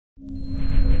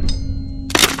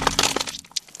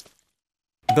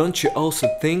Don't you also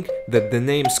think that the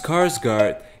name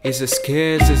Skarsgård is as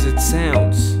scarce as it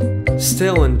sounds?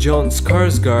 Stellan John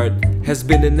Skarsgard has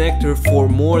been an actor for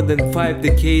more than 5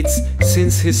 decades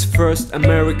since his first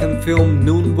American film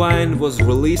Noon Wine was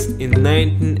released in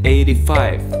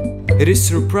 1985. It is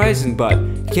surprising, but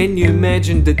can you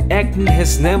imagine that acting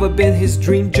has never been his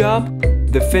dream job?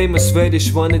 The famous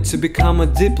Swedish wanted to become a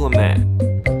diplomat.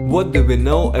 What do we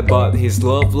know about his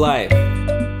love life?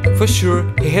 For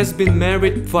sure, he has been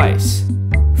married twice.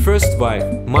 First wife,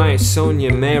 My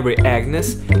Sonja Marie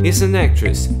Agnes, is an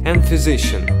actress and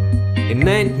physician. In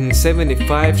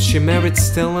 1975 she married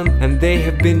Stellan and they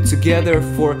have been together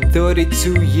for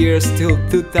 32 years till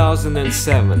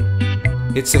 2007.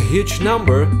 It's a huge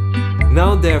number.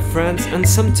 Now they are friends and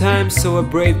sometimes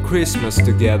celebrate Christmas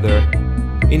together.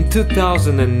 In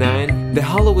 2009, the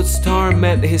Hollywood star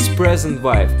met his present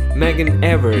wife, Megan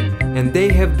Everett, and they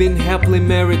have been happily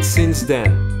married since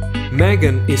then.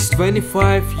 Megan is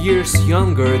 25 years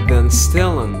younger than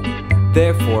Stellan.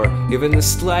 Therefore, even a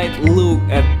slight look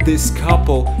at this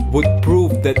couple would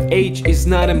prove that age is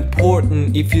not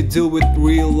important if you do with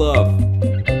real love.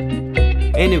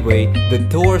 Anyway, the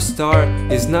Thor star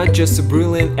is not just a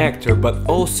brilliant actor but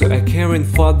also a caring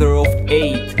father of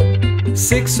 8.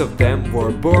 6 of them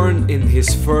were born in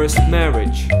his first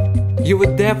marriage. You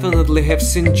would definitely have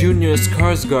seen Junior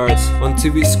Skarsgards on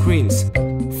TV screens.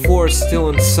 4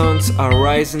 Stellan sons are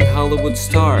rising Hollywood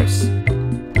stars.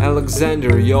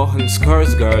 Alexander Johan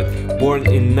Skarsgård, born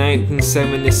in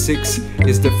 1976,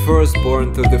 is the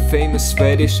firstborn to the famous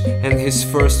Swedish and his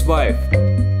first wife.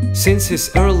 Since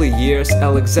his early years,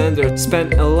 Alexander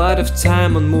spent a lot of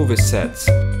time on movie sets.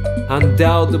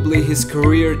 Undoubtedly, his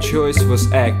career choice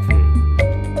was acting.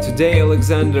 Today,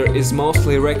 Alexander is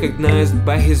mostly recognized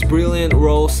by his brilliant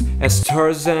roles as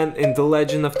Tarzan in The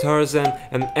Legend of Tarzan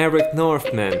and Eric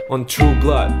Northman on True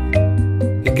Blood.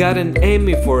 He got an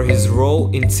Emmy for his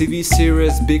role in TV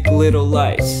series Big Little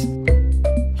Lies.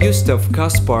 Gustav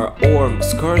Kaspar Orm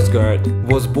Skarsgård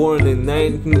was born in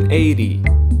 1980.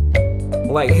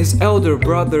 Like his elder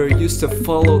brother, Gustav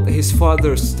followed his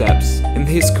father's steps in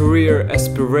his career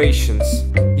aspirations.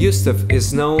 Gustav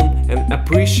is known and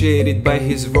appreciated by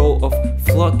his role of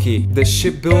Floki, the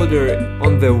shipbuilder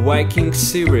on the Viking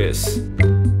series.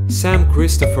 Sam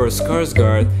Christopher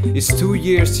Skarsgård is 2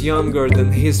 years younger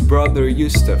than his brother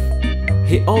Gustav.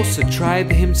 He also tried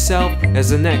himself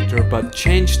as an actor but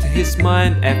changed his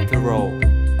mind after all.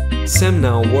 Sam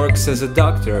now works as a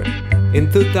doctor. In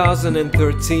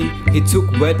 2013, he took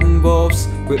wedding vows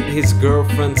with his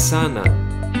girlfriend Sanna.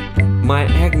 My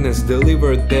Agnes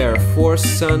delivered their 4th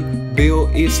son, Bill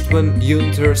Eastman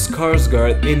Günther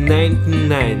Skarsgård, in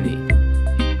 1990.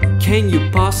 Can you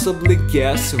possibly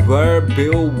guess where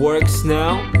Bill works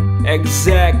now?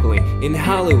 Exactly, in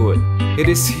Hollywood. It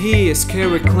is he, a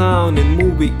scary clown in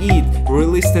movie It,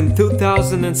 released in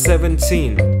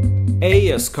 2017.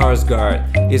 Aya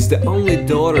Skarsgård is the only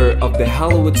daughter of the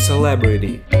Hollywood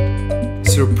celebrity.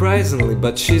 Surprisingly,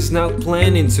 but she's not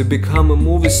planning to become a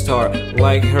movie star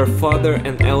like her father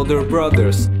and elder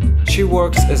brothers. She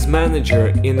works as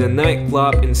manager in a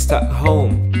nightclub in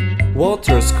Stockholm.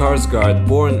 Walter Skarsgård,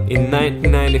 born in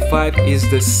 1995, is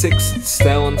the 6th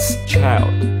Stellan's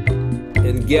child.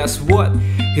 And guess what?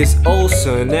 He's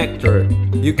also an actor.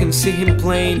 You can see him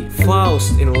playing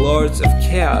Faust in Lords of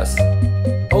Chaos.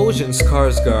 Ocean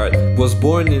Skarsgård was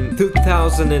born in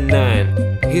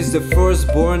 2009. He's the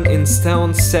firstborn in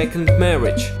Stellan's second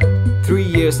marriage. 3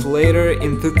 years later,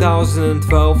 in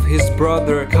 2012, his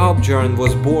brother Kolbjörn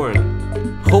was born.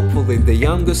 Hopefully the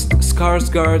youngest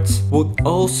Skarsgårds would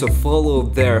also follow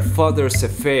their father's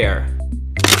affair.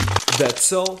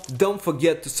 That's all. Don't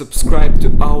forget to subscribe to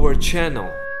our channel.